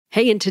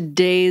Hey, in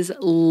today's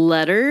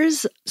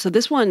letters, so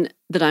this one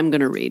that I'm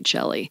going to read,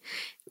 Shelley,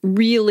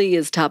 really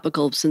is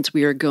topical since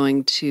we are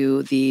going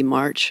to the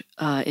march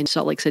in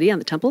Salt Lake City on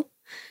the Temple,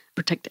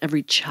 Protect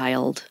Every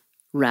Child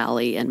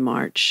rally and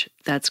march.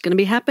 That's going to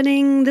be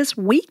happening this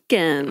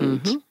weekend.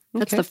 Mm-hmm. Okay.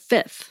 That's the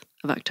 5th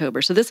of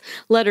October. So this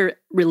letter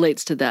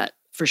relates to that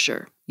for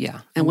sure.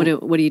 Yeah. And what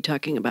are you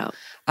talking about?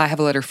 I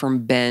have a letter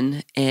from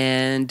Ben,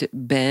 and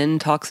Ben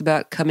talks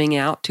about coming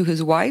out to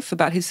his wife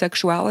about his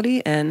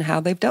sexuality and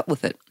how they've dealt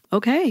with it.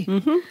 Okay.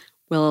 Mm-hmm.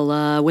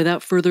 Well,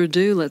 without further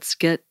ado, let's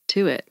get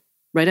to it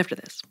right after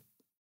this.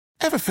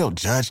 Ever felt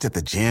judged at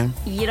the gym?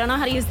 You don't know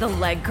how to use the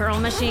leg curl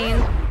machine?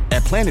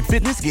 At Planet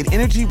Fitness, get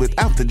energy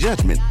without the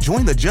judgment.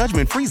 Join the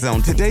judgment-free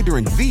zone today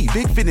during the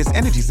Big Fitness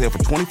Energy Sale for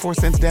 24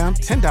 cents down,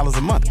 $10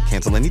 a month.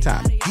 Cancel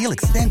anytime. Deal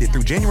extended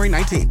through January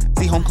 19th.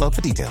 See Home Club for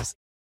details.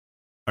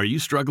 Are you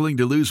struggling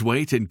to lose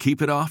weight and keep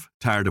it off?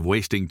 Tired of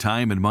wasting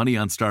time and money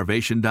on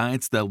starvation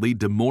diets that lead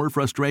to more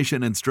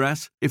frustration and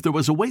stress? If there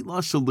was a weight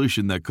loss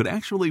solution that could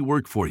actually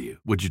work for you,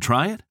 would you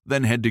try it?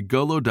 Then head to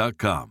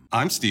Golo.com.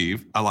 I'm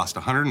Steve. I lost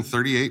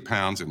 138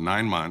 pounds in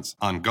 9 months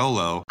on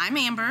Golo. I'm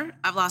Amber.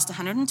 I've lost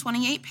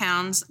 128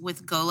 pounds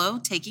with Golo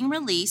Taking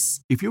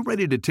Release. If you're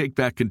ready to take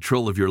back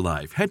control of your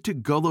life, head to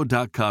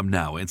Golo.com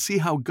now and see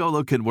how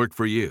Golo can work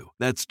for you.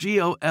 That's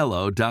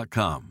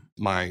GOLO.com.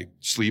 My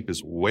sleep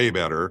is way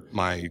better.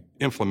 My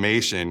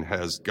inflammation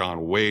has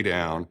gone way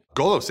down.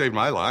 Golo saved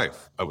my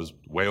life. I was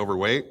way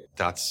overweight.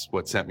 That's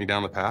what sent me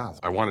down the path.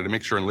 I wanted to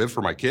make sure and live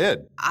for my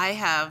kid. I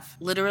have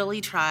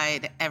literally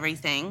tried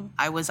everything.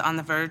 I was on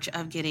the verge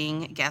of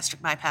getting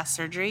gastric bypass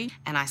surgery,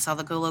 and I saw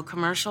the Golo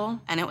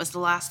commercial, and it was the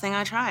last thing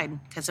I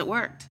tried because it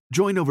worked.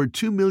 Join over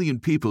 2 million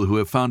people who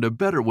have found a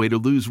better way to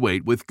lose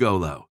weight with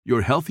Golo.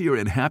 Your healthier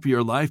and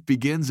happier life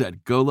begins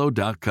at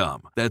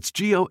Golo.com. That's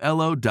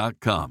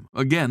GOLO.com.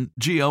 Again,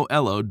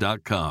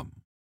 GOLO.com.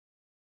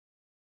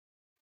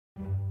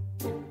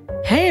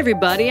 Hey,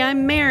 everybody,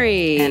 I'm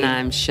Mary. And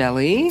I'm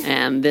Shelley.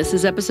 And this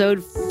is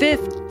episode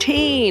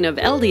 15 of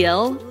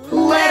LDL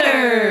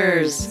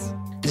Letters.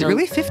 Is it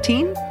really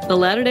 15? The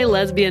Latter-day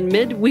Lesbian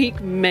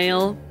Midweek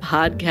Mail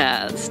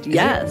Podcast.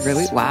 Yes.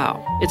 Really?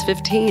 Wow. It's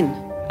 15.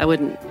 I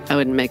wouldn't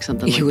make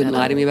something like that. You wouldn't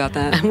lie up. to me about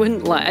that? I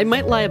wouldn't lie. I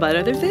might lie about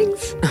other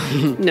things.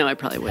 No, I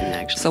probably wouldn't,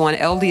 actually. So on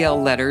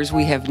LDL Letters,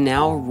 we have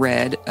now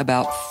read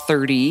about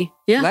 30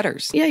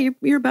 letters. Yeah,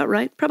 you're about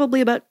right. Probably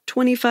about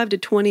 25 to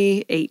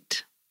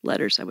 28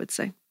 letters, I would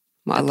say.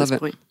 Well, I love it.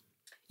 Point.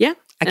 Yeah.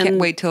 I can't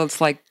wait till it's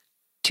like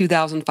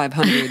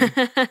 2,500.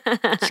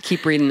 Just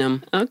keep reading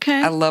them.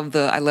 Okay. I love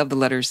the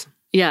letters.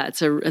 Yeah,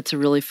 it's a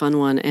really fun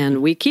one,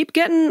 and we keep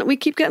getting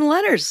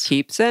letters.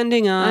 Keep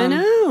sending them. I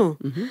know.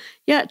 Mm-hmm.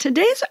 Yeah,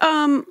 today's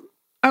are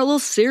a little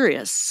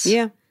serious.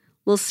 Yeah. A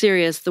little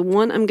serious. The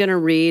one I'm going to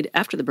read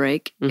after the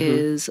break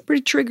is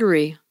pretty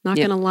triggery. Not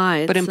going to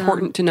lie. But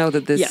important to know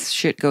that this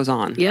shit goes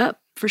on. Yep,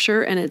 for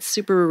sure, and it's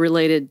super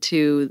related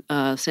to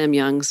Sam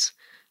Young's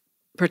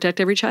Protect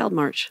Every Child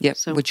March. Yep,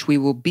 which we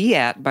will be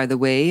at, by the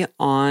way,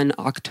 on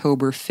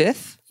October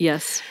 5th.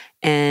 Yes.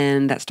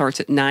 And that starts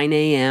at 9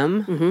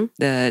 a.m. Mm-hmm.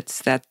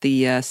 It's at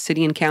the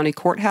City and County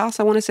Courthouse,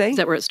 I want to say. Is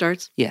that where it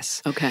starts?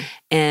 Yes. Okay.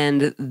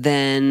 And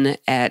then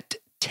at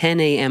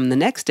 10 a.m. the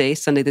next day,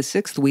 Sunday the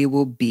 6th, we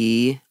will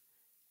be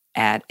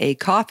at a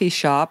coffee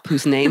shop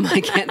whose name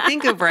I can't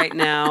think of right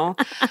now.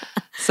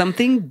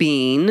 Something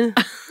Bean.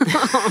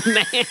 Oh,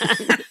 man.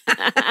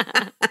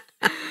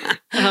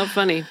 How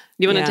funny.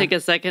 You want to take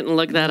a second and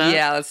look that up?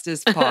 Yeah, let's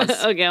just pause.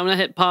 Okay, I'm going to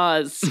hit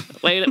pause.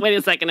 Wait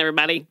a second,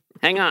 everybody.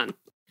 Hang on.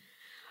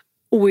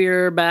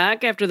 We're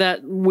back after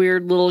that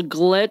weird little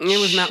glitch. It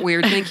was not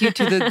weird. Thank you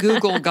to the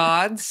Google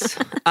gods.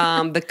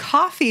 The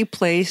coffee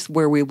place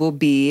where we will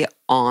be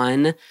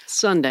on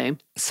Sunday,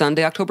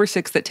 October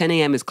 6th at 10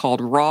 a.m. is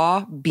called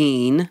Raw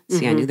Bean.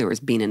 See, I knew there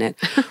was bean in it.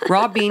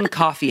 Raw Bean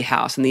Coffee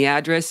House. And the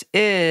address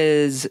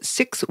is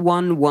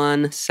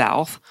 611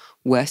 South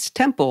West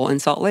Temple in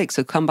Salt Lake.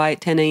 So come by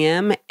at 10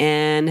 a.m.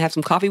 and have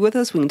some coffee with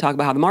us. We can talk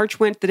about how the march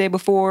went the day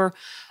before.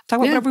 Talk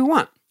about whatever we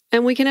want.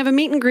 And we can have a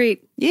meet and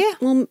greet. Yeah.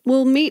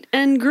 We'll meet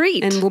and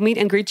greet. And we'll meet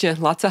and greet you.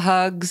 Lots of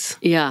hugs.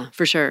 Yeah,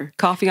 for sure.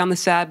 Coffee on the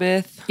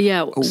Sabbath.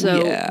 Yeah.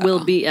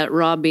 We'll be at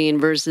Raw Bean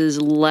versus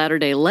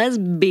Latter-day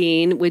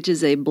Lesbian, which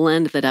is a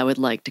blend that I would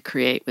like to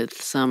create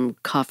with some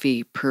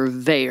coffee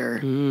purveyor.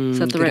 Is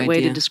that the right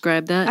way to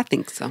describe that? I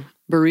think so.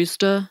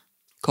 Barista?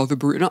 Coffee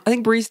barista. No, I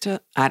think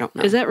barista. I don't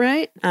know. Is that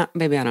right?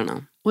 Maybe I don't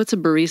know. What's a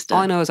barista?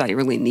 All I know is I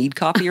really need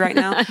coffee right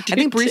now. I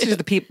think baristas are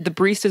the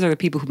baristas are the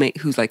people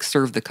who like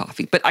serve the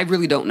coffee, but I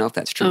really don't know if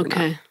that's true or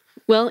not.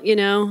 Well,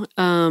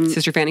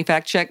 Sister Fanny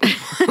fact check.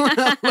 Look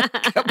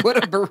up what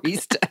a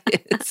barista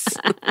is.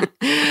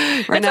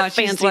 Right now,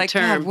 she's like,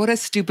 God, what a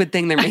stupid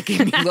thing they're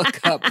making me look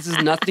up. This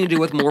has nothing to do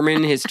with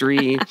Mormon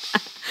history.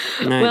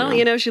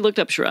 Well, she looked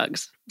up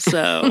shrugs.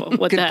 So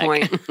what the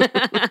heck? Good point.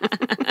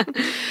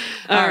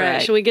 All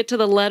right. Shall we get to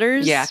the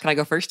letters? Yeah. Can I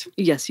go first?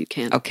 Yes, you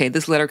can. Okay.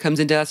 This letter comes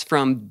into us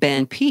from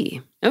Ben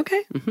P.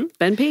 Okay. Mm-hmm.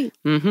 Ben P.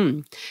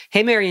 Mm-hmm.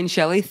 Hey, Mary and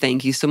Shelley.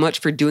 Thank you so much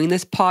for doing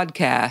this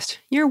podcast.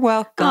 You're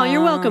welcome. Oh,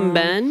 you're welcome,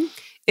 Ben.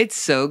 It's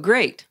so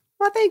great.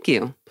 Well, thank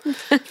you.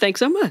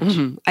 Thanks so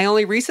much. I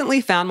only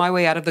recently found my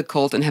way out of the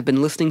cult and have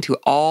been listening to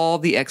all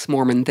the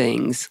ex-Mormon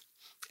things.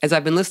 As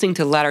I've been listening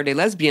to Latter-day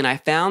Lesbian, I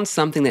found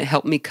something that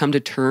helped me come to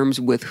terms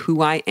with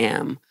who I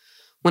am.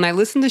 When I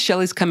listened to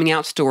Shelley's coming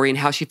out story and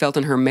how she felt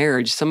in her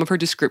marriage, some of her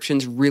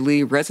descriptions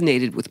really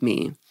resonated with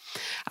me.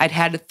 I'd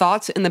had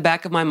thoughts in the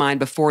back of my mind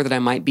before that I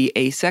might be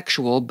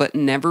asexual, but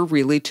never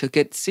really took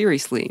it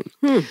seriously.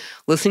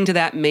 Listening to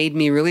that made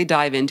me really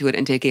dive into it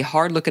and take a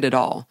hard look at it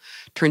all.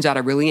 Turns out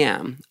I really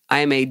am. I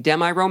am a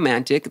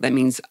demi-romantic. That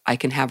means I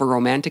can have a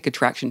romantic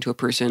attraction to a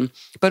person,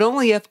 but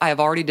only if I have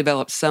already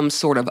developed some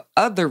sort of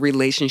other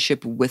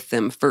relationship with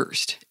them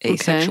first.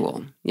 Asexual.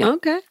 Okay. Yeah.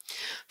 Okay.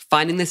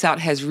 Finding this out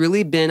has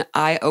really been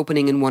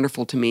eye-opening and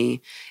wonderful to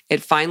me.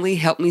 It finally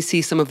helped me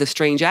see some of the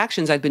strange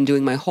actions I'd been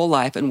doing my whole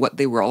life and what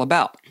they were all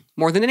about.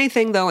 More than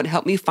anything, though, it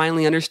helped me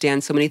finally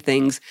understand so many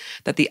things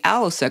that the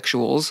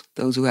allosexuals,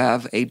 those who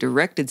have a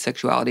directed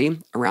sexuality,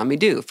 around me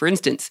do. For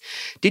instance,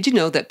 did you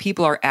know that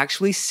people are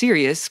actually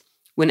serious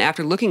when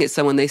after looking at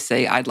someone they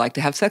say, I'd like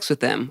to have sex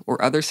with them,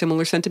 or other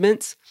similar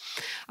sentiments?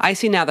 I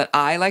see now that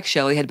I, like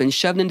Shelley, had been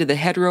shoved into the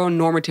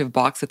heteronormative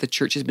box that the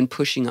church has been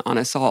pushing on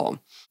us all.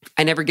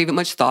 I never gave it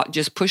much thought,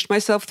 just pushed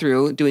myself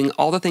through, doing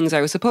all the things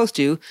I was supposed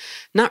to,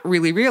 not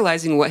really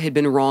realizing what had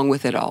been wrong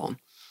with it all.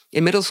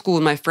 In middle school,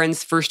 when my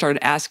friends first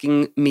started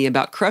asking me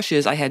about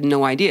crushes, I had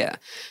no idea.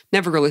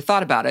 Never really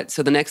thought about it.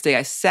 So the next day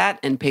I sat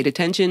and paid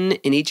attention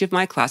in each of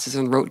my classes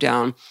and wrote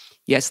down,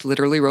 yes,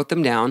 literally wrote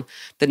them down,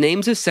 the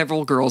names of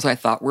several girls I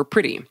thought were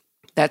pretty.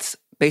 That's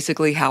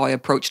basically how I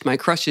approached my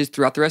crushes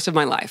throughout the rest of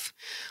my life.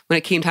 When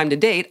it came time to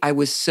date, I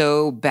was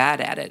so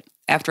bad at it.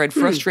 After I'd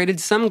frustrated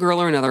some girl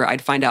or another,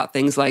 I'd find out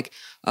things like,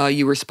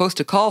 you were supposed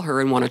to call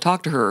her and want to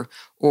talk to her,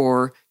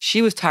 or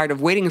she was tired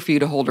of waiting for you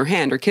to hold her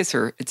hand or kiss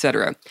her,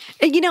 etc.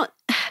 You know,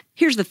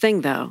 here's the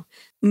thing, though.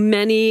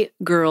 Many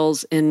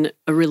girls in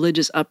a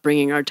religious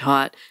upbringing are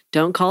taught,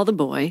 don't call the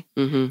boy,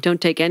 don't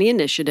take any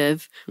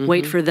initiative,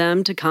 wait for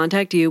them to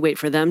contact you, wait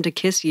for them to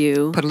kiss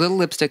you. Put a little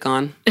lipstick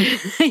on.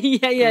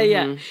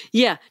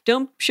 Yeah,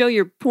 don't show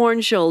your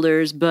porn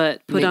shoulders,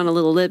 but put on a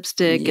little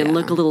lipstick and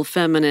look a little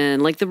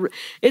feminine.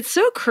 It's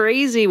so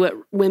crazy what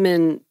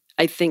women,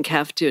 I think,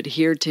 have to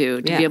adhere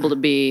to be able to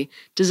be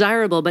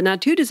desirable, but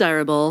not too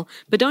desirable,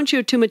 but don't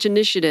show too much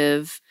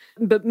initiative.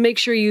 But make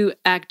sure you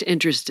act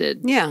interested.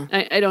 Yeah.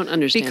 I don't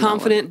understand. Be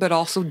confident, but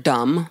also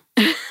dumb.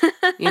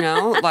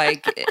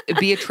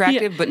 Be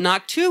attractive, but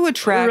not too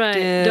attractive.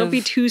 Right. Don't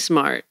be too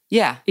smart.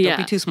 Yeah. Don't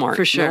be too smart.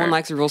 For sure. No one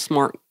likes a real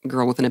smart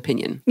girl with an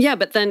opinion. Yeah,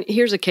 but then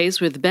here's a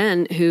case with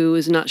Ben who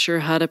is not sure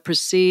how to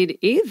proceed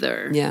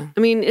either. Yeah. I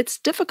mean, it's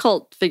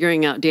difficult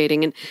figuring out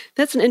dating. And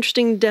that's an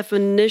interesting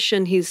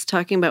definition he's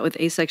talking about with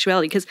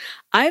asexuality, because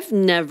I've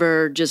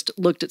never just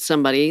looked at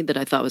somebody that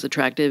I thought was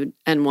attractive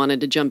and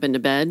wanted to jump into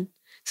bed.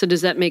 So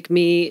does that make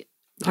me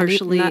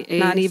partially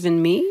not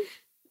even me?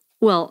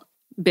 Well,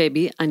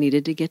 baby, I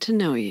needed to get to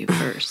know you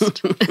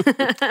first.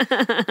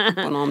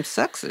 Well, I'm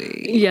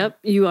sexy. Yep,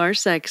 you are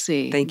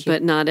sexy. Thank you.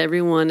 But not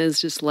everyone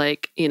is just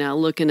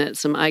looking at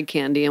some eye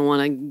candy and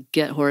want to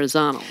get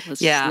horizontal.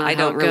 That's I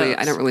don't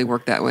really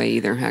work that way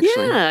either,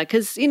 actually. Yeah,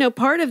 because,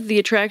 part of the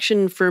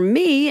attraction for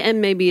me, and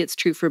maybe it's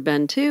true for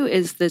Ben too,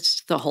 is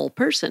this the whole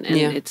person. And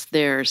it's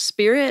their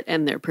spirit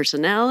and their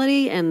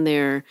personality and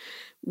their...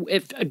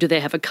 do they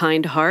have a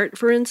kind heart,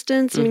 for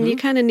instance? I mean, you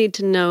kind of need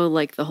to know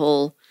the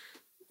whole,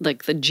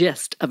 the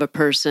gist of a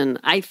person,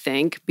 I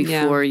think,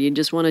 before you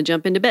just want to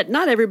jump into bed.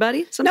 Not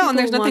everybody. Some no, and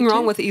people there's nothing want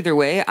wrong to. with either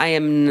way. I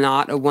am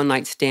not a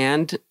one-night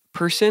stand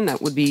person.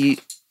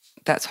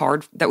 That's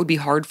hard. That would be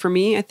hard for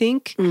me, I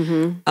think,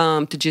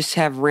 to just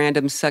have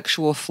random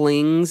sexual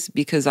flings,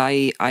 because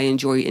I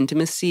enjoy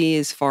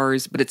intimacy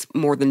but it's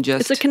more than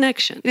just... It's a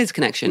connection. It is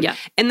connection. Yeah.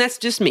 And that's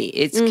just me.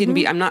 It can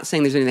be... I'm not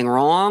saying there's anything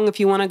wrong if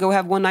you want to go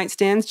have one-night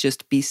stands.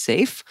 Just be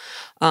safe.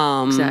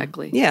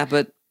 Exactly. Yeah,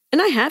 but...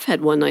 And I have had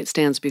one-night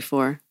stands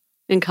before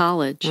in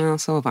college. Well,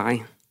 so have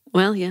I.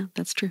 Well, yeah,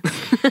 that's true.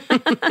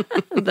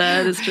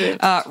 That is true.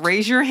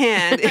 Raise your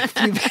hand if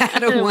you've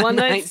had a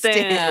one-night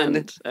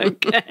stand.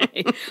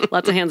 Okay.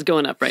 Lots of hands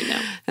going up right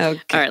now.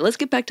 Okay. All right, let's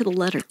get back to the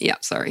letter. Yeah,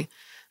 sorry.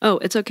 Oh,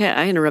 it's okay.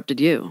 I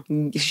interrupted you.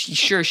 You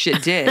sure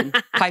shit did.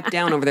 Pipe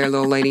down over there,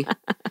 little lady.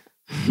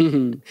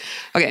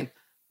 Okay.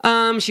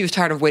 She was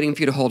tired of waiting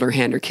for you to hold her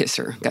hand or kiss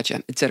her.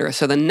 Gotcha, etc.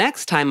 So the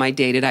next time I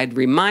dated, I'd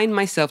remind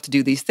myself to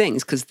do these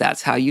things, because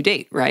that's how you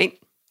date, right?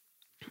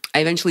 I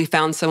eventually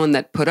found someone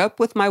that put up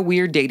with my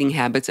weird dating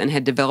habits and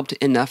had developed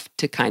enough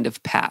to kind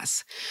of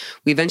pass.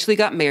 We eventually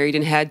got married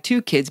and had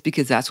 2 kids,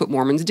 because that's what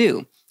Mormons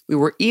do. We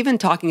were even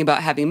talking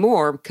about having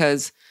more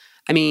because,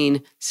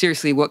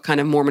 seriously, what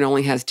kind of Mormon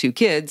only has 2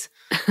 kids?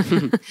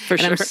 For sure.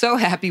 I'm so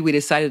happy we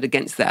decided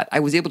against that. I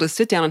was able to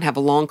sit down and have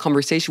a long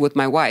conversation with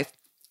my wife,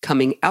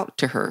 coming out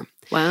to her.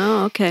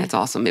 Wow, okay. That's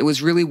awesome. It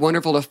was really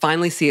wonderful to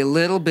finally see a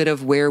little bit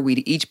of where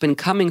we'd each been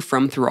coming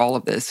from through all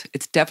of this.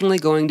 It's definitely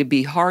going to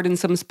be hard in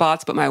some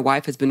spots, but my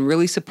wife has been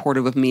really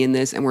supportive of me in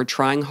this, and we're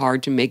trying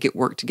hard to make it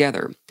work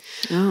together.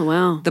 Oh,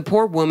 wow. The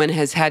poor woman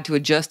has had to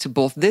adjust to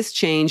both this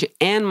change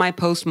and my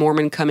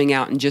post-Mormon coming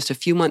out in just a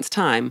few months'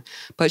 time,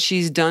 but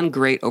she's done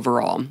great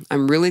overall.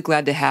 I'm really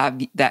glad to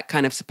have that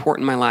kind of support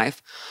in my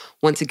life.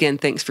 Once again,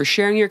 thanks for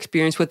sharing your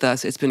experience with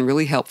us. It's been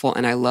really helpful,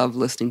 and I love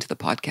listening to the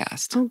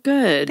podcast. Oh,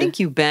 good. Thank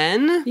you,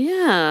 Ben.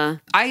 Yeah.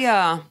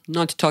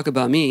 Not to talk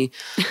about me,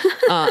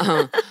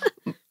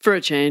 For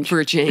a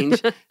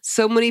change.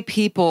 so many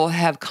people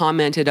have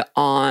commented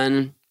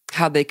on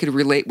how they could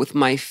relate with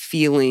my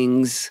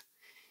feelings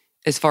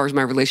as far as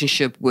my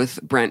relationship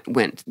with Brent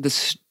went. The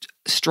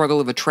struggle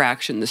of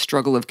attraction, the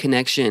struggle of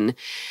connection.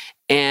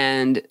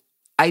 And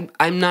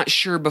I'm not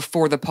sure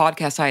before the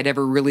podcast I had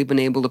ever really been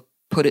able to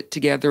put it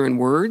together in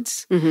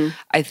words. Mm-hmm.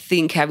 I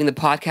think having the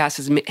podcast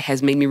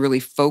has made me really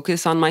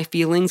focus on my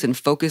feelings and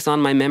focus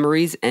on my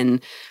memories and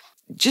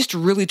just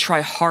really try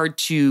hard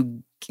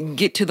to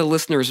get to the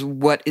listeners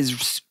what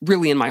is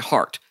really in my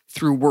heart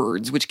through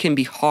words, which can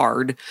be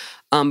hard,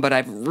 but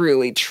I've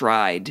really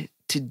tried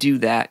to do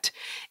that.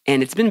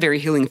 And it's been very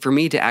healing for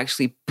me to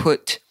actually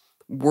put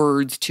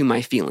words to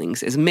my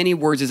feelings, as many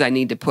words as I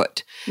need to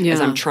put, as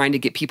I'm trying to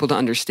get people to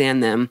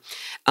understand them.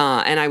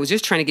 And I was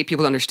just trying to get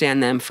people to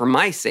understand them for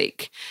my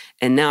sake.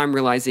 And now I'm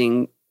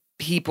realizing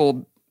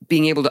people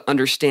being able to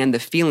understand the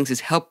feelings is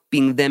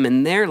helping them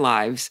in their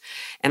lives.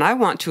 And I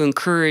want to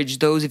encourage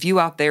those of you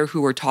out there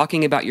who are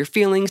talking about your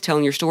feelings,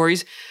 telling your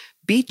stories,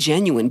 be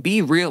genuine,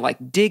 be real,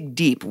 like dig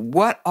deep.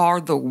 What are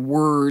the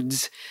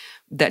words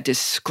that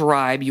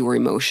describe your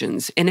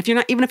emotions? And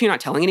even if you're not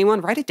telling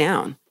anyone, write it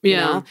down. Yeah.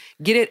 You know?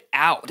 Get it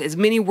out. As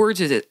many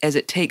words as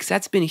it takes.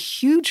 That's been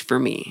huge for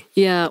me.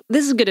 Yeah.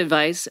 This is good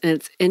advice. And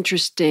it's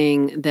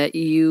interesting that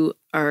you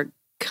are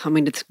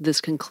coming to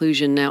this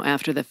conclusion now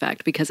after the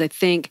fact, because I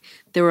think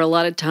there were a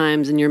lot of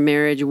times in your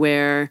marriage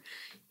where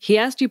he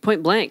asked you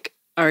point blank,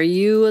 are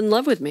you in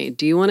love with me?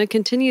 Do you want to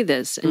continue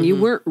this? And you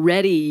weren't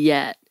ready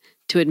yet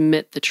to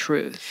admit the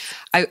truth.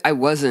 I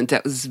wasn't.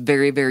 That was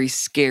very, very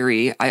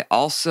scary. I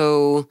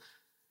also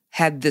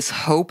had this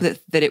hope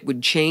that it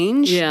would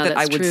change, that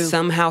I would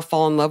somehow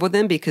fall in love with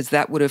him, because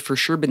that would have for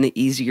sure been the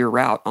easier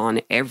route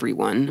on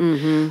everyone.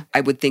 Mm-hmm.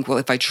 I would think, well,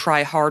 if I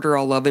try harder,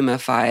 I'll love him.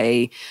 If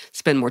I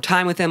spend more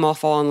time with him, I'll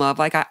fall in love.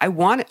 Like I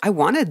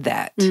wanted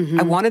that. Mm-hmm.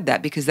 I wanted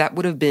that because that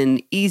would have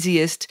been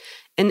easiest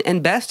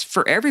and best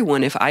for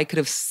everyone if I could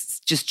have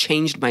just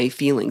changed my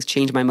feelings,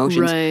 changed my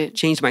emotions,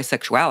 changed my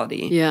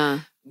sexuality. Yeah.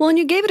 Well, and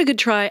you gave it a good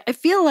try. I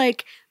feel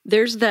like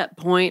there's that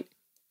point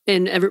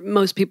in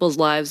most people's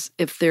lives,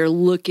 if they're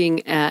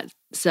looking at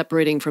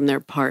separating from their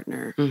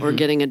partner or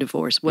getting a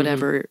divorce,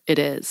 whatever it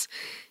is,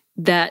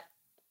 that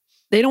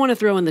they don't want to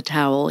throw in the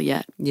towel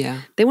yet.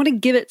 Yeah. They want to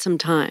give it some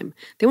time.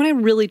 They want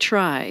to really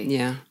try.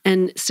 Yeah.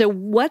 And so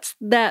what's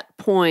that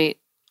point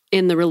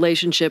in the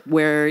relationship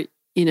where,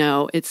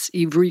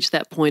 you've reached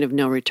that point of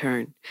no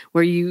return,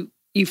 where you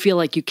feel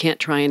like you can't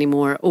try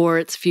anymore, or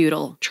it's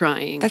futile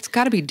trying? That's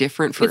got to be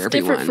different for everyone. It's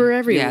different for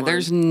everyone. Yeah,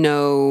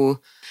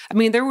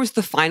 there was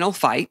the final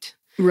fight.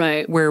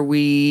 Right. Where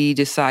we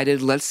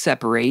decided, let's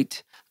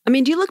separate. I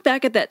mean, do you look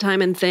back at that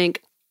time and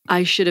think,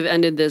 I should have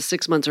ended this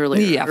 6 months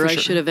earlier? Yeah, or I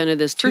should have ended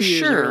this 2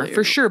 years earlier?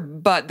 For sure.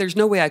 But there's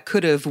no way I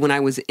could have when I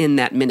was in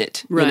that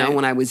minute. Right.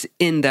 When I was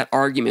in that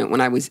argument,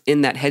 when I was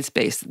in that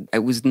headspace. I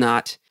was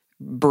not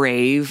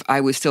brave.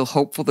 I was still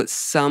hopeful that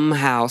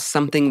somehow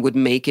something would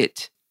make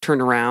it turn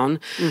around.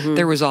 Mm-hmm.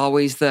 There was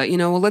always the,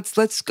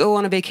 let's go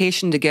on a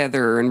vacation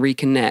together and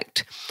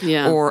reconnect.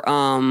 Yeah. Or,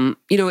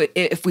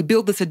 if we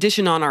build this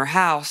addition on our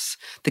house,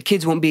 the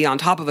kids won't be on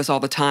top of us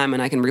all the time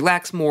and I can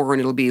relax more and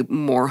it'll be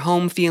more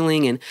home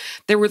feeling. And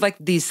there were like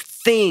these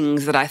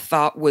things that I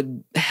thought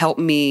would help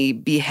me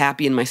be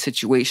happy in my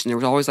situation. There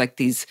was always like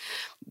these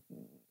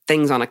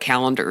things on a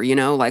calendar,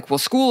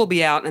 school will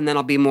be out and then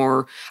I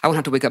won't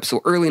have to wake up so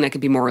early and I can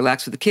be more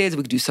relaxed with the kids.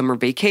 We could do summer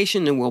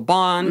vacation and we'll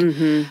bond.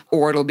 Mm-hmm.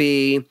 Or it'll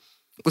be,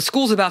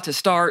 school's about to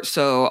start,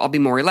 so I'll be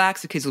more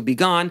relaxed. The kids will be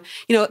gone.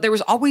 There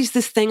was always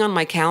this thing on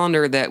my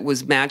calendar that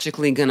was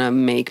magically going to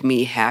make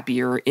me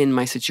happier in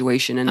my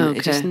situation. And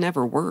it just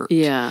never worked.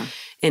 Yeah.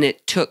 And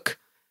it took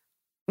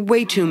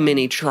way too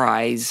many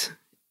tries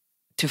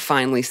to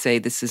finally say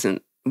this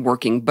isn't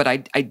working. But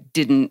I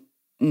didn't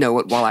know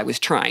it while I was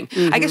trying.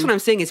 Mm-hmm. I guess what I'm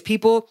saying is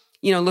people,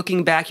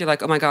 looking back, you're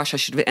like, oh my gosh, I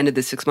should have ended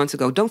this 6 months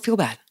ago. Don't feel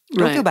bad.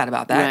 Don't feel bad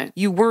about that. Right.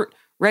 You weren't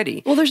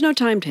ready. Well, there's no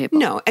timetable.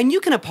 No. And you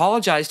can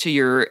apologize to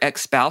your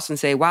ex-spouse and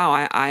say, wow,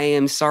 I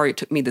am sorry it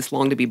took me this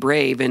long to be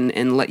brave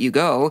and let you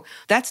go.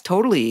 That's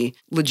totally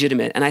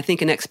legitimate. And I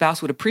think an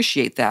ex-spouse would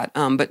appreciate that.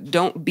 But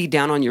don't be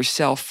down on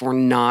yourself for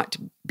not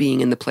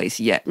being in the place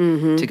yet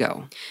to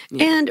go.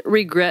 Yeah. And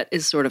regret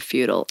is sort of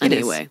futile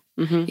anyway.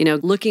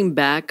 Mm-hmm. Looking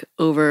back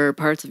over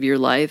parts of your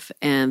life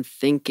and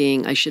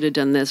thinking, I should have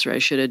done this or I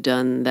should have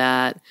done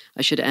that,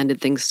 I should have ended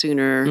things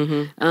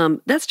sooner,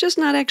 that's just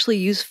not actually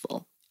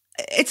useful.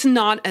 It's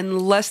not,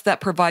 unless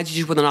that provides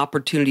you with an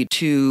opportunity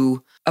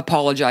to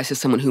apologize to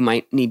someone who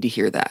might need to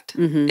hear that.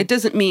 It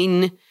doesn't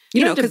mean...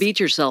 You don't have to beat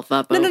yourself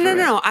up over it.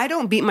 No. I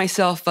don't beat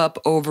myself up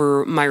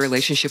over my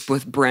relationship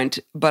with Brent,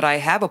 but I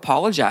have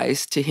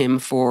apologized to him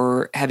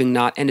for having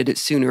not ended it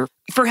sooner,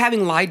 for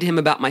having lied to him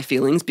about my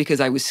feelings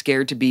because I was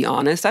scared to be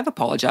honest. I've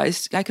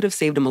apologized. I could have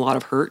saved him a lot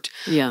of hurt.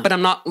 Yeah. But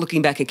I'm not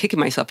looking back and kicking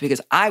myself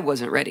because I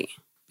wasn't ready.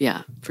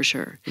 Yeah, for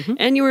sure.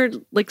 And you were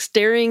like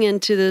staring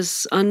into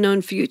this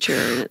unknown future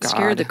and it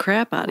scared the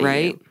crap out of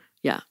right? you.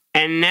 Yeah.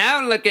 And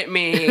now look at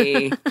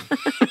me.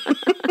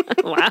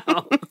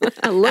 Wow.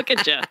 Look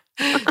at you.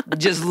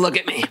 Just look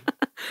at me.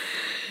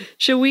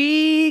 Should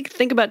we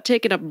think about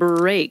taking a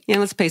break? Yeah,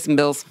 let's pay some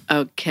bills.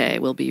 Okay,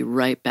 we'll be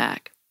right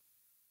back.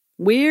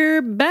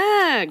 We're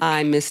back.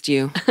 I missed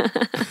you. You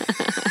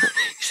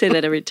say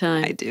that every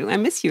time. I do. I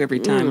miss you every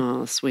time.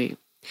 Oh, sweet.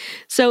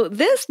 So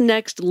this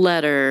next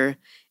letter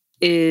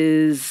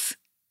it's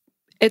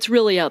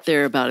really out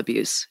there about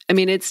abuse. I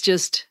mean, it's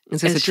just...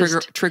 Is this a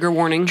trigger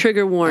warning?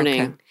 Trigger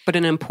warning. Okay. But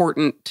an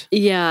important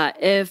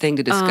thing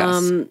to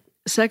discuss.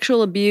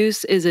 Sexual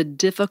abuse is a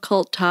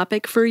difficult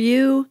topic for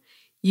you,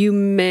 you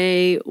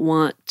may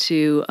want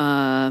to...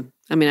 I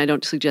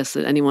don't suggest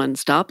that anyone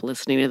stop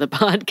listening to the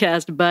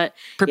podcast, but...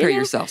 Prepare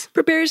yourself.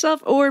 Prepare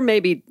yourself, or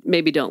maybe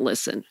don't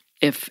listen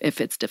if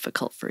it's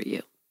difficult for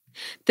you.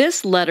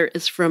 This letter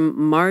is from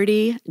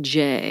Martie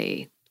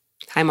J.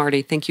 Hi,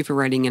 Martie. Thank you for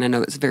writing in. I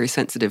know it's very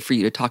sensitive for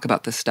you to talk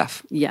about this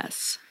stuff.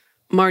 Yes.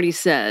 Martie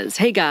says,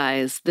 hey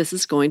guys, this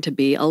is going to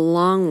be a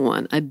long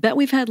one. I bet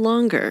we've had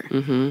longer.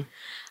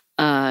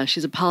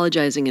 She's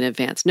apologizing in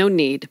advance. No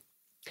need.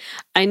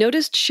 I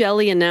noticed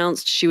Shelley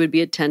announced she would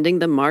be attending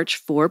the March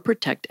for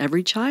Protect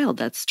Every Child.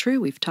 That's true.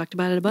 We've talked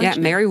about it a bunch. Yeah,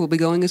 Mary will be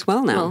going as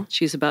well now. Well,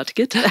 she's about to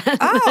get to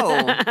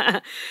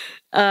that.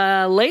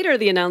 Later,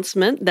 the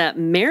announcement that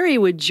Mary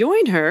would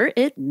join her,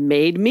 it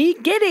made me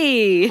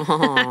giddy.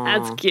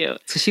 That's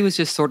cute. So she was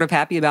just sort of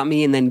happy about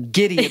me and then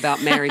giddy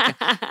about Mary.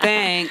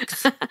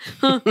 Thanks.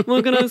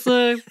 What can I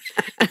say?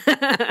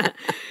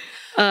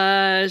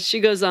 She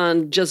goes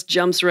on, just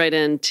jumps right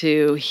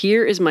into,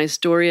 here is my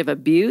story of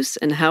abuse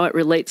and how it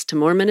relates to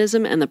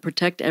Mormonism and the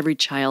Protect Every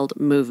Child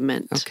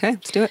movement. Okay,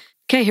 let's do it.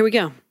 Okay, here we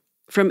go.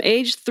 From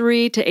age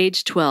 3 to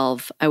age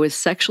 12, I was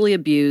sexually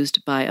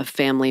abused by a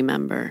family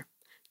member.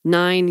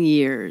 9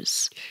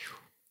 years.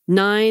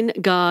 9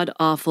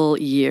 god-awful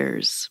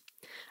years.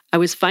 I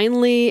was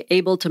finally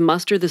able to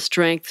muster the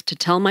strength to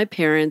tell my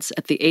parents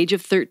at the age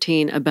of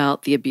 13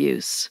 about the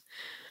abuse.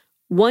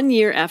 1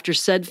 year after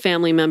said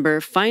family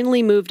member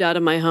finally moved out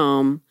of my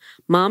home,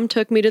 Mom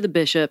took me to the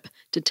bishop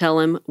to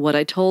tell him what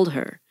I told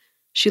her.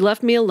 She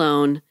left me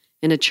alone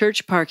in a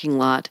church parking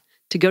lot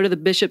to go to the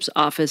bishop's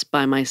office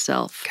by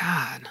myself.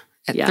 God,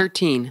 at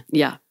 13.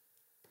 Yeah.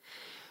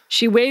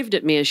 She waved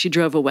at me as she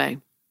drove away.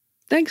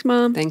 Thanks,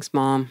 Mom. Thanks,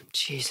 Mom.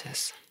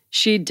 Jesus.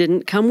 She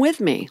didn't come with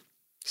me,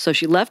 so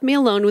she left me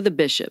alone with the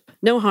bishop.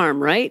 No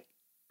harm, right?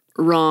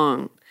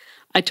 Wrong.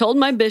 I told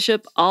my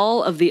bishop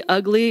all of the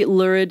ugly,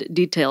 lurid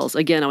details.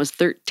 Again, I was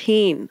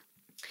 13.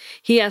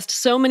 He asked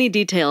so many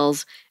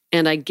details,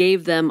 and I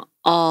gave them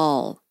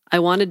all. I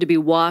wanted to be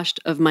washed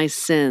of my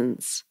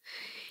sins.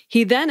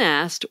 He then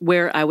asked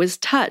where I was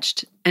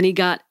touched, and he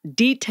got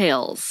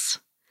details.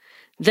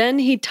 Then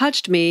he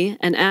touched me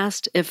and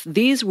asked if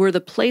these were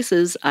the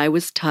places I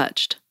was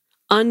touched.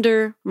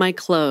 Under my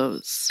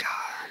clothes.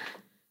 God.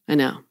 I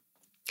know.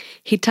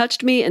 He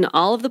touched me in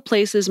all of the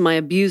places my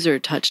abuser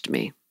touched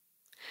me.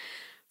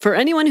 For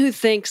anyone who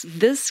thinks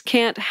this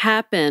can't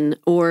happen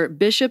or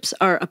bishops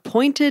are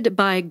appointed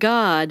by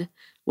God,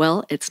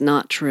 well, it's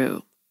not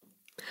true.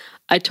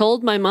 I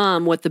told my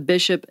mom what the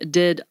bishop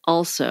did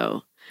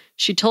also.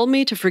 She told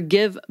me to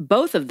forgive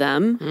both of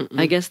them,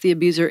 I guess the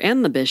abuser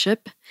and the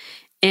bishop,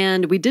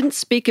 and we didn't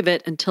speak of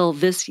it until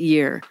this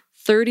year,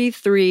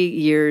 33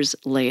 years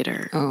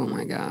later. Oh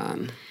my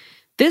God.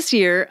 This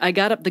year, I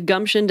got up the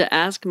gumption to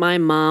ask my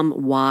mom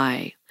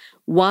why.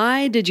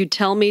 Why did you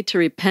tell me to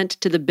repent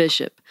to the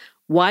bishop?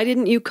 Why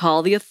didn't you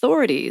call the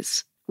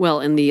authorities? Well,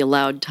 in the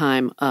allowed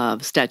time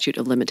of statute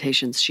of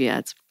limitations, she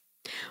adds.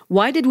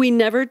 Why did we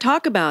never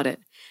talk about it?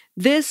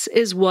 This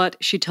is what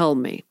she told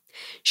me.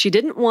 She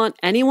didn't want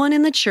anyone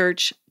in the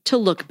church to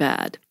look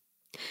bad.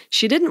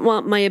 She didn't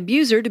want my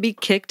abuser to be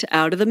kicked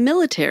out of the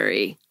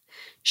military.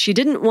 She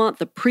didn't want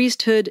the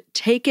priesthood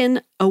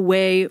taken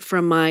away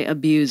from my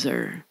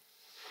abuser.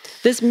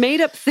 This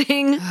made-up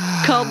thing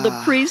called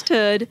the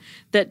priesthood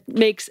that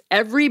makes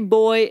every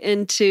boy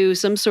into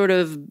some sort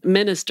of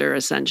minister,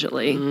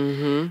 essentially.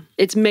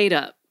 It's made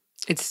up.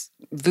 It's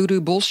voodoo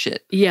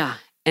bullshit. Yeah.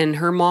 And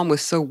her mom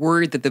was so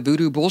worried that the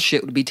voodoo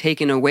bullshit would be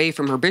taken away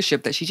from her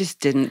bishop that she just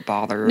didn't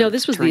bother. No,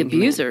 this was the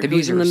abuser who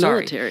was in the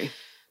military.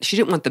 She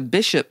didn't want the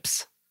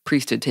bishop's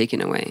priesthood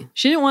taken away.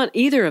 She didn't want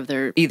either of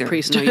their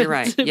priesthoods no, you're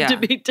right. to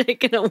be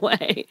taken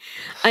away.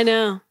 I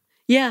know.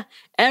 Yeah.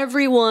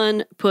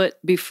 Everyone put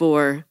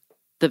before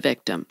the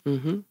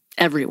victim.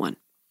 Everyone.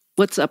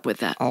 What's up with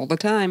that? All the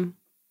time.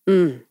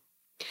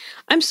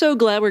 I'm so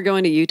glad we're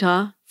going to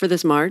Utah for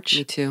this march.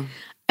 Me too.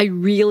 I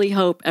really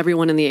hope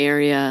everyone in the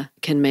area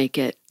can make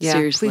it. Yeah,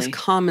 Seriously. please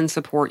come and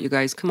support, you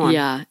guys. Come on.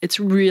 Yeah, it's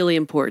really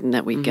important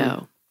that we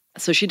go.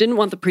 So she didn't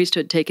want the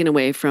priesthood taken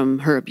away from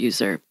her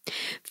abuser.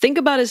 Think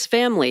about his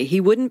family. He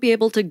wouldn't be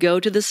able to go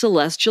to the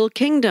celestial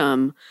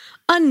kingdom.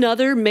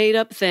 Another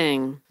made-up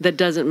thing that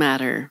doesn't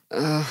matter.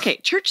 Okay,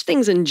 church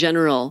things in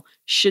general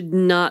should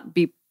not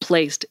be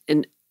placed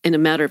in a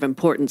matter of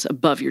importance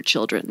above your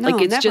children. No,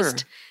 like it's never.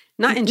 just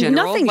Not in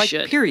general, nothing like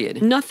should.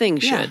 period. Nothing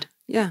Yeah, should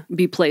yeah.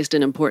 be placed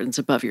in importance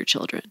above your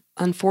children.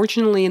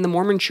 Unfortunately, in the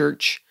Mormon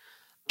church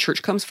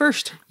comes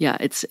first. Yeah,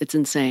 it's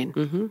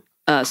insane.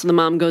 So the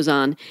mom goes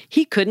on,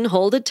 he couldn't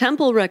hold a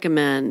temple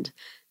recommend.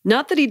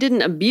 Not that he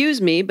didn't abuse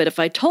me, but if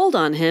I told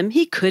on him,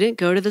 he couldn't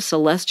go to the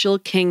celestial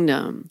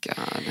kingdom.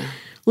 God.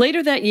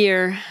 Later that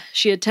year,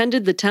 she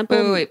attended the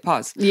temple. Wait,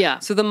 pause. Yeah.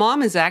 So the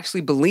mom is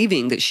actually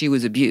believing that she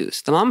was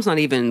abused. The mom's not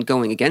even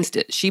going against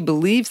it. She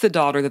believes that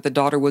the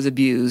daughter was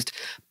abused,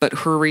 but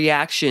her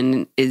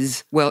reaction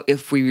is, well,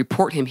 if we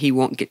report him, he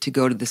won't get to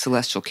go to the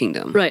celestial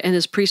kingdom. Right, and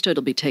his priesthood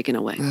will be taken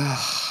away.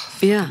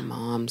 Yeah.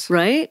 Moms.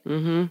 Right?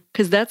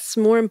 Because that's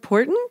more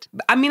important?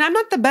 I mean, I'm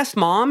not the best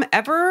mom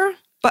ever,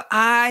 but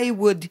I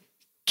would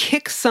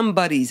kick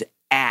somebody's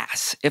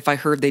ass if I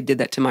heard they did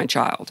that to my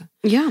child.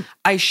 Yeah.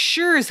 I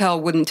sure as hell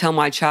wouldn't tell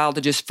my child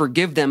to just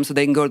forgive them so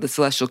they can go to the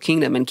celestial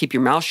kingdom and keep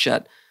your mouth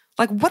shut.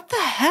 Like, what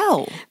the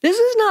hell? This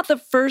is not the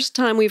first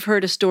time we've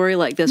heard a story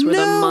like this where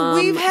the mom...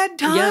 we've had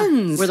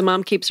tons. where the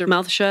mom keeps her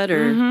mouth shut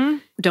or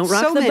don't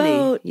rock So the many.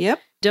 boat. Yep.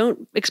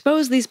 Don't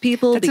expose these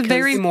people. That's because... a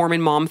very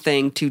Mormon mom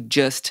thing to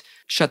just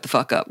shut the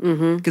fuck up.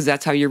 Because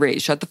that's how you're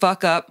raised. Shut the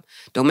fuck up.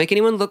 Don't make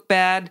anyone look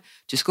bad.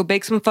 Just go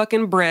bake some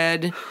fucking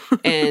bread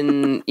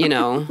and,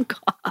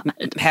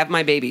 have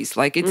my babies.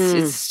 Like,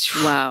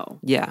 it's... Wow.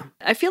 Yeah.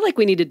 I feel like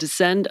we need to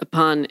descend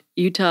upon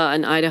Utah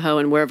and Idaho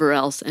and wherever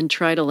else and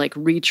try to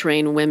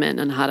retrain women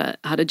on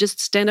how to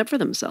just stand up for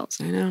themselves.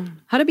 I know.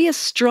 How to be a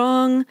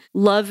strong,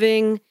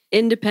 loving,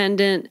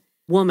 independent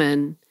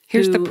woman.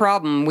 Here's the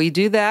problem. We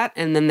do that,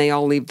 and then they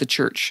all leave the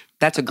church.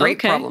 That's a great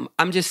problem.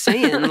 I'm just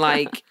saying,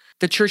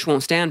 the church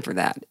won't stand for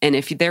that. And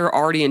if they're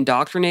already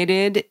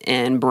indoctrinated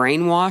and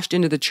brainwashed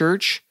into the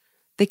church,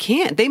 they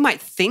can't. They might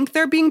think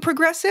they're being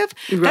progressive.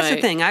 Right. That's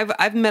the thing.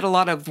 I've met a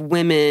lot of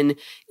women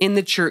in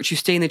the church who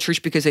stay in the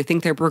church because they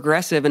think they're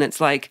progressive. And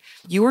it's like,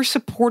 you are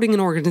supporting an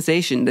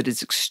organization that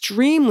is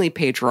extremely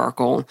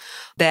patriarchal,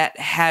 that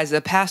has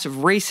a past of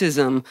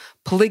racism,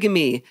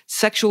 polygamy,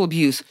 sexual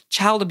abuse,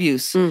 child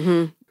abuse.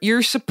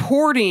 You're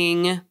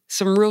supporting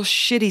some real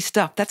shitty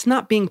stuff. That's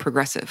not being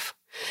progressive.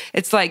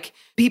 It's like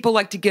people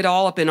like to get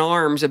all up in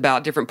arms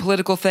about different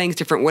political things,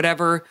 different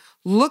whatever.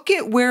 Look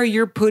at where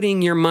you're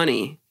putting your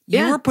money.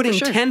 You are putting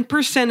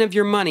 10% of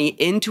your money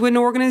into an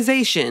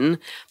organization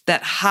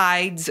that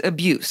hides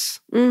abuse,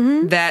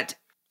 that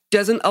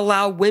doesn't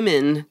allow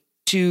women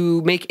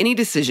to make any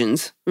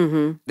decisions.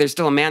 There's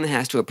still a man that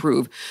has to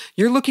approve.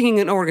 You're looking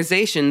at an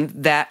organization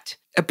that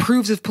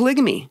approves of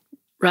polygamy.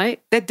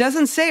 Right. That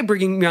doesn't say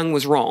Brigham Young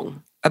was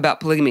wrong about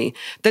polygamy.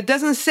 That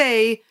doesn't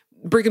say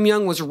Brigham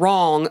Young was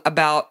wrong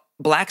about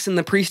blacks in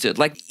the priesthood.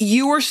 Like,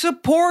 you are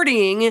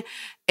supporting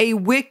a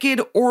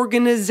wicked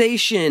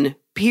organization,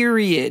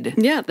 period.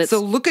 Yeah. So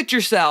look at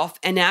yourself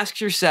and ask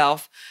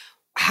yourself,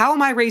 how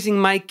am I raising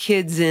my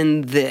kids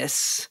in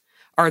this?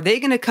 Are they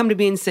going to come to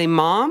me and say,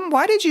 Mom,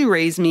 why did you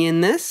raise me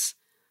in this?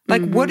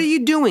 Like, what are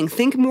you doing?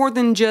 Think more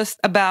than just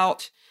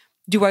about,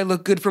 do I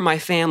look good for my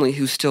family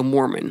who's still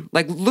Mormon?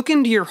 Like, look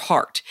into your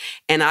heart.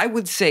 And I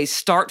would say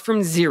start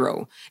from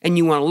zero. And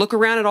you want to look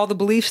around at all the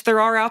beliefs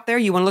there are out there.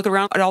 You want to look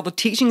around at all the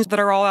teachings that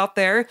are all out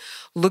there.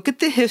 Look at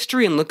the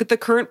history and look at the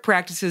current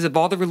practices of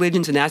all the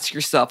religions and ask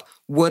yourself,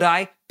 would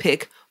I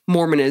pick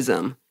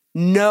Mormonism?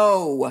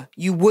 No,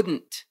 you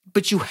wouldn't.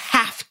 But you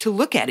have to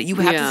look at it. You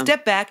have to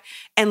step back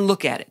and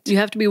look at it. You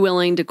have to be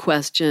willing to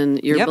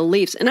question your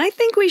beliefs. And I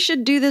think we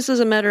should do this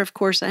as a matter of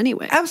course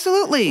anyway.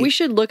 Absolutely. We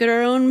should look at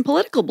our own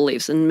political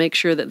beliefs and make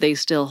sure that they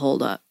still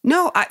hold up.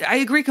 No, I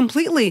agree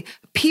completely.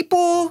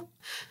 People,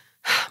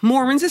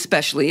 Mormons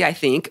especially, I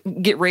think,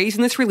 get raised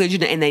in this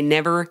religion and they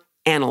never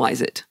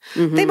analyze it.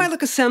 They might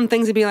look at some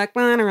things and be like,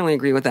 well, I don't really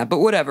agree with that, but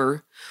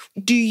whatever.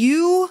 Do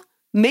you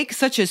make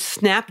such a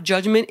snap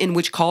judgment in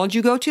which college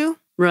you go to?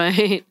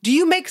 Right. Do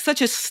you make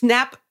such a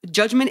snap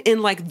judgment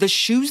in the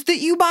shoes that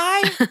you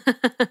buy?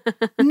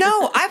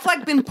 No,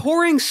 I've been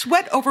pouring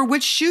sweat over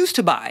which shoes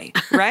to buy,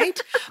 right?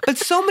 But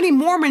so many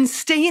Mormons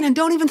stay in and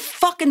don't even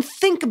fucking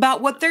think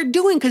about what they're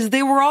doing because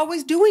they were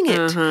always doing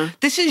it.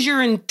 This is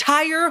your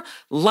entire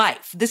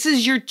life. This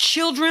is your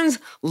children's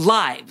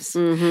lives.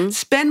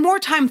 Spend more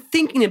time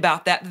thinking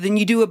about that than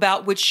you do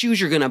about which shoes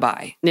you're going to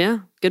buy. Yeah,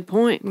 good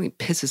point. It really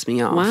pisses me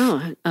off.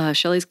 Wow,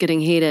 Shelley's getting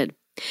heated.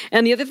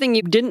 And the other thing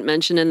you didn't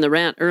mention in the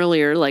rant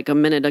earlier, a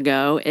minute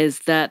ago, is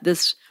that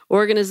this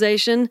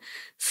organization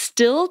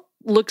still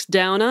looks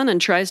down on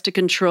and tries to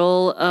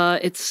control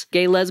its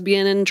gay,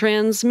 lesbian, and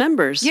trans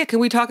members. Yeah, can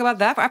we talk about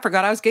that? I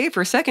forgot I was gay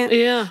for a second.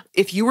 Yeah.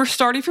 If you were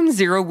starting from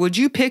zero, would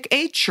you pick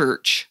a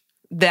church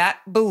that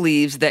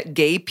believes that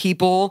gay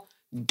people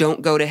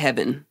don't go to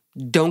heaven?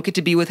 don't get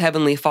to be with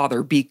Heavenly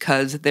Father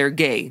because they're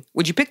gay.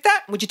 Would you pick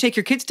that? Would you take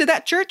your kids to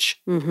that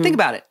church? Think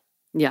about it.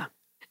 Yeah.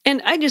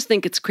 And I just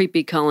think it's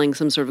creepy calling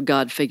some sort of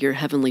God figure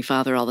Heavenly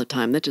Father all the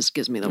time. That just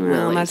gives me the willies.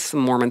 Well, that's the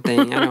Mormon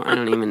thing. I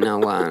don't even know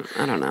what.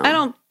 I don't know. I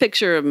don't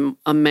picture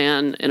a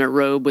man in a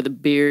robe with a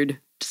beard.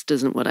 Just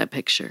isn't what I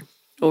picture.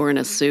 Or in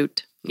a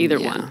suit. Either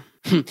one.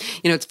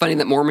 It's funny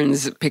that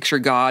Mormons picture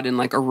God in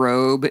like a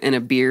robe and a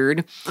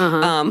beard.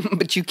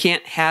 But you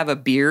can't have a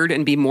beard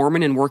and be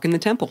Mormon and work in the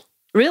temple.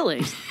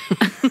 Really?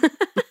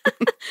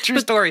 True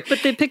story.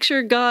 But they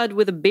picture God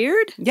with a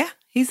beard? Yeah.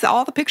 He's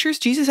all the pictures.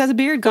 Jesus has a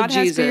beard. God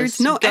has beards.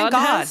 No, God and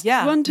God. Has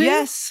Yeah. one too?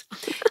 Yes.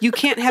 You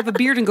can't have a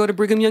beard and go to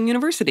Brigham Young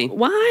University.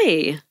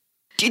 Why?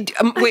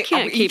 Wait,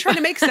 are you trying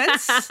to make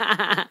sense?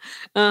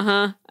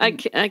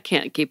 I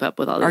can't keep up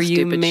with all this Are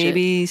stupid you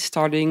maybe shit.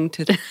 starting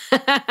to think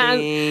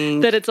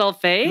that it's all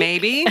fake?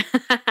 Maybe.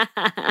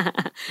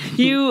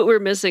 You were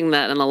missing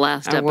that in the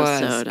last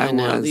episode. I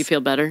know. was. You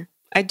feel better?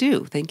 I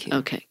do. Thank you.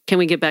 Okay. Can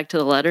we get back to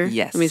the letter?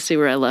 Yes. Let me see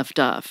where I left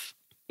off.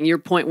 Your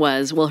point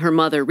was, well, her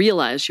mother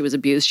realized she was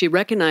abused. She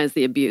recognized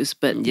the abuse,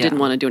 but didn't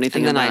want to do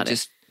anything about it. And then I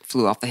just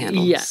flew off the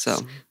handle. Yes.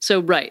 So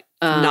right.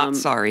 Not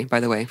sorry, by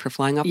the way, for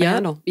flying off the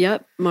handle.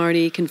 Yep.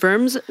 Martie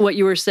confirms what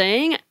you were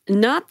saying.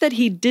 Not that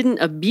he didn't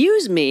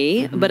abuse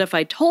me, but if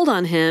I told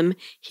on him,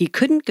 he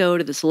couldn't go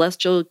to the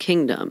celestial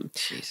kingdom.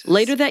 Jesus.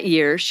 Later that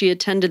year, she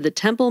attended the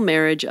temple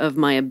marriage of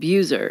my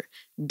abuser.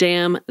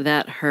 Damn,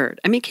 that hurt.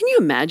 I mean, can you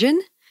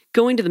imagine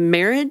going to the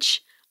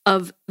marriage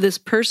of this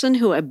person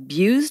who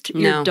abused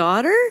your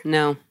daughter?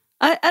 No.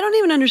 I don't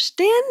even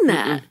understand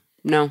that.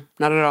 No,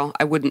 not at all.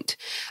 I wouldn't.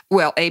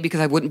 Well, because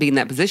I wouldn't be in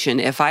that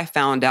position. If I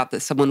found out that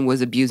someone was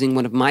abusing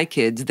one of my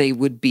kids, they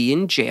would be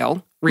in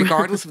jail,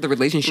 regardless of the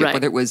relationship, Right.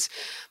 whether it was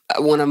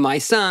one of my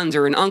sons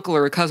or an uncle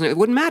or a cousin. It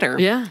wouldn't matter.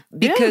 Yeah.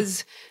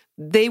 Because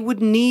they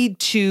would need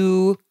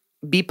to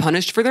be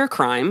punished for their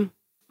crime,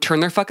 turn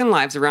their fucking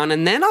lives around,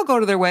 and then I'll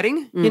go to their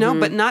wedding,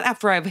 but not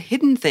after I've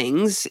hidden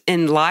things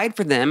and lied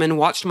for them and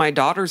watched my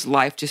daughter's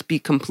life just be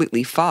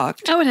completely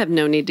fucked. I would have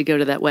no need to go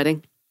to that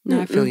wedding.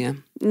 No, I feel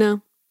you.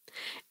 No.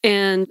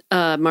 And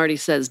Martie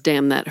says,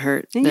 damn, that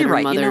hurt. And that you're her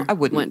right. mother I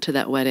wouldn't. went to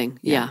that wedding.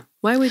 Yeah.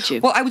 Why would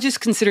you? Well, I was just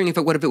considering if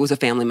it was a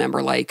family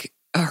member, like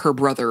her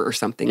brother or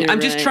something. You're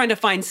I'm just right. trying to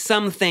find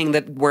something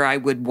where I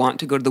would want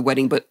to go to the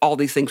wedding, but all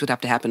these things would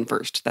have to happen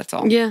first. That's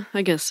all. Yeah,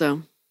 I guess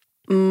so.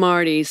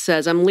 Martie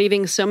says, I'm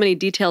leaving so many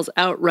details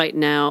out right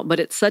now, but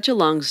it's such a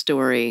long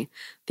story.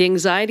 The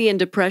anxiety and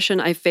depression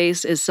I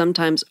face is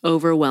sometimes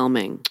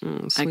overwhelming.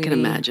 Oh, I can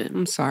imagine.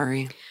 I'm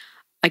sorry.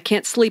 I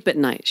can't sleep at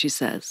night, she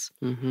says.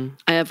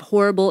 I have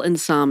horrible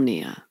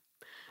insomnia.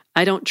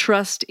 I don't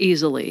trust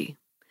easily.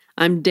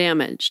 I'm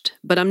damaged,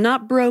 but I'm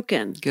not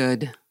broken.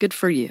 Good. Good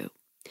for you.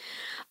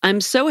 I'm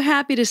so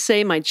happy to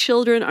say my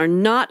children are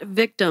not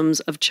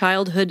victims of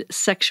childhood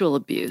sexual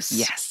abuse.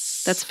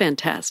 Yes. That's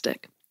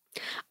fantastic.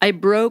 I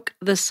broke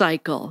the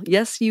cycle.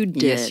 Yes, you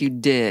did. Yes, you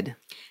did.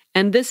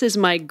 And this is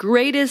my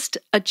greatest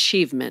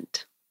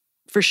achievement,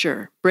 for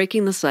sure.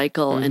 Breaking the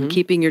cycle and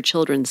keeping your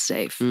children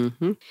safe.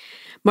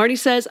 Martie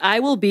says, I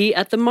will be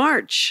at the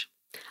march.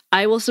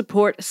 I will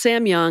support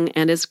Sam Young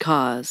and his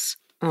cause.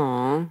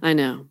 Aw. I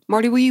know.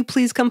 Martie, will you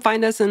please come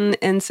find us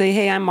and say,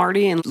 hey, I'm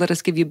Martie, and let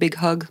us give you a big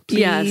hug, please?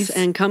 Yes,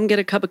 and come get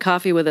a cup of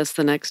coffee with us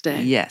the next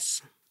day.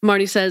 Yes.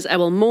 Martie says, I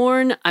will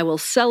mourn, I will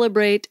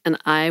celebrate, and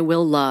I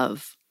will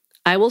love.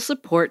 I will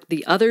support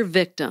the other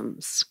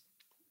victims.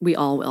 We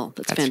all will.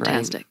 That's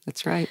fantastic. Right.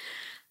 That's right.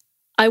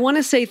 I want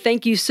to say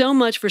thank you so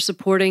much for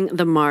supporting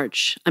the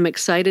march. I'm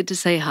excited to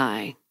say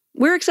hi.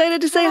 We're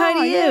excited to say hi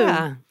to you.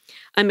 Yeah.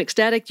 I'm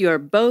ecstatic you are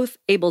both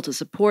able to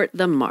support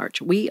the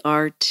march. We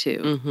are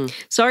too.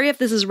 Sorry if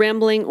this is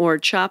rambling or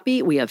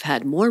choppy. We have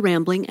had more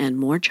rambling and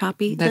more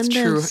choppy That's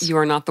than true. this. You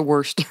are not the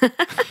worst.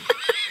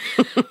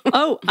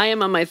 Oh, I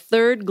am on my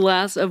third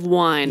glass of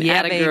wine. Yeah,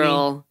 Atta baby.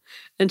 girl.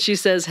 And she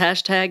says,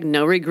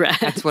 #no regrets.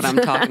 That's what I'm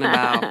talking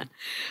about.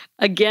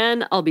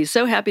 Again, I'll be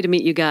so happy to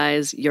meet you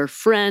guys. Your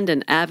friend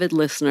and avid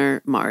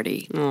listener,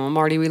 Martie. Oh,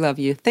 Martie, we love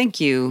you. Thank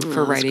you for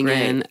that's writing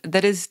great. in.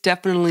 That is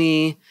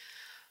definitely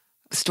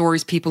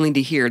stories people need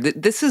to hear.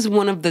 This is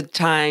one of the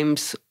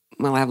times,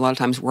 well, I have a lot of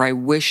times where I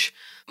wish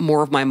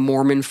more of my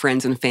Mormon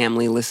friends and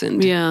family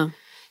listened. Yeah.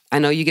 I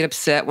know you get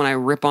upset when I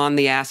rip on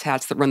the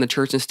asshats that run the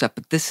church and stuff,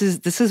 but this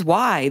is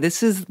why.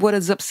 This is what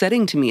is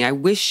upsetting to me. I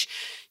wish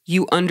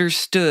you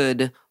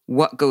understood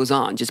what goes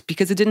on. Just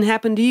because it didn't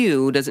happen to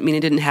you doesn't mean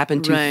it didn't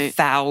happen to Right.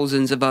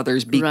 thousands of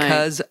others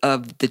because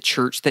of the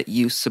church that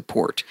you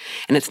support.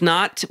 And it's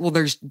not, well,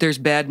 there's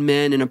bad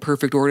men in a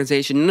perfect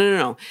organization.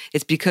 No.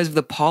 It's because of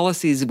the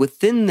policies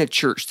within the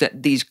church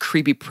that these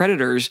creepy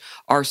predators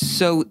are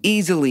so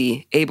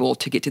easily able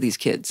to get to these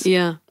kids.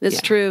 Yeah,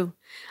 it's true.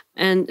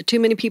 And too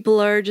many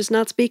people are just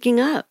not speaking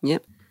up.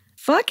 Yep.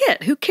 fuck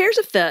it. Who cares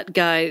if that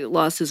guy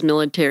lost his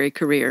military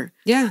career?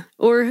 Yeah.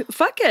 Or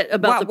fuck it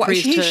about the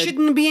priesthood. He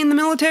shouldn't be in the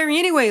military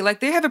anyway.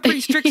 Like, they have a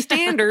pretty strict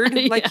standard.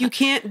 Like, you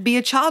can't be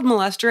a child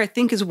molester, I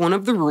think, is one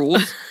of the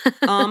rules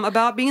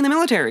about being in the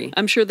military.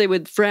 I'm sure they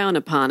would frown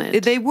upon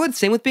it. They would.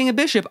 Same with being a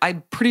bishop.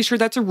 I'm pretty sure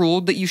that's a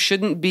rule that you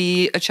shouldn't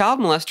be a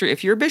child molester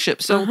if you're a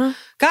bishop. So,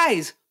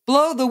 guys,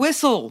 blow the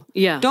whistle.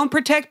 Yeah. Don't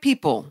protect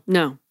people.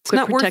 No. It's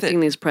not worth it.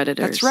 Protecting these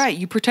predators. That's right.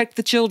 You protect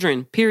the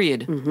children,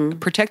 period.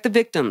 Protect the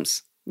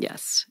victims.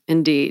 Yes,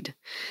 indeed.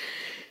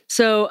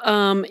 So,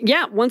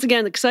 once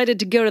again, excited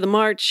to go to the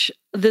march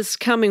this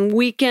coming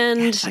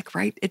weekend. Yeah,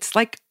 it's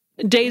like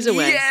days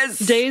away. Yes.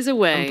 Days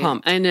away. I'm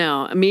pumped. I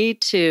know. Me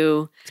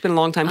too. It's been a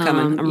long time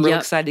coming. I'm real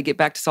excited to get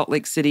back to Salt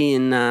Lake City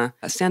and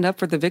stand up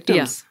for the victims.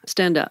 Yeah,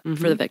 stand up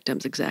for the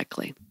victims,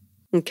 exactly.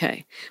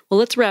 Okay. Well,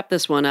 let's wrap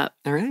this one up.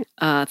 All right.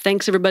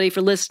 Thanks, everybody,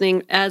 for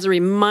listening. As a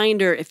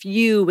reminder, if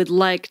you would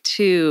like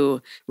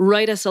to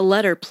write us a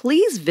letter,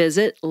 please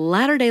visit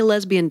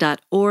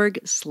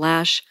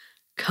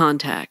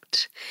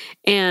latterdaylesbian.org/contact.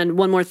 And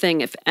one more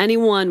thing, if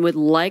anyone would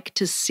like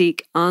to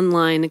seek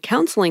online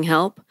counseling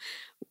help,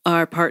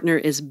 our partner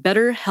is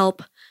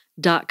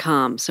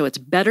betterhelp.com. So it's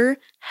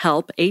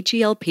betterhelp,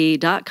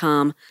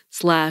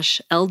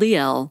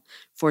 HELP.com/LDL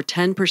for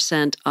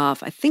 10%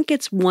 off. I think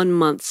it's 1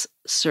 month's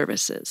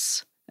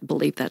services. I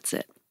believe that's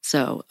it.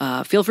 So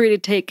feel free to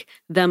take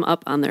them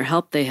up on their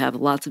help. They have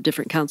lots of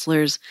different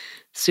counselors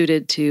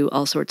suited to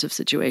all sorts of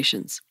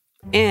situations.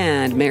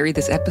 And Mary,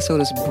 this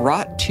episode is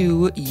brought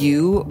to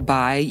you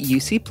by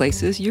UC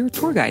Places, your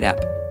tour guide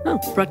app. Oh,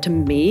 brought to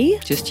me?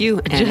 Just you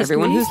and Just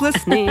everyone me? who's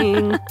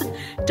listening.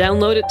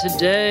 Download it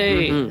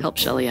today. Help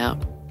Shelley out.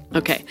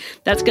 Okay,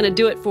 that's going to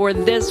do it for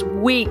this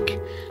week.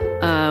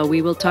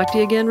 We will talk to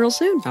you again real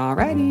soon. All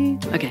righty.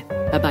 Okay,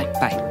 bye-bye.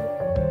 Bye.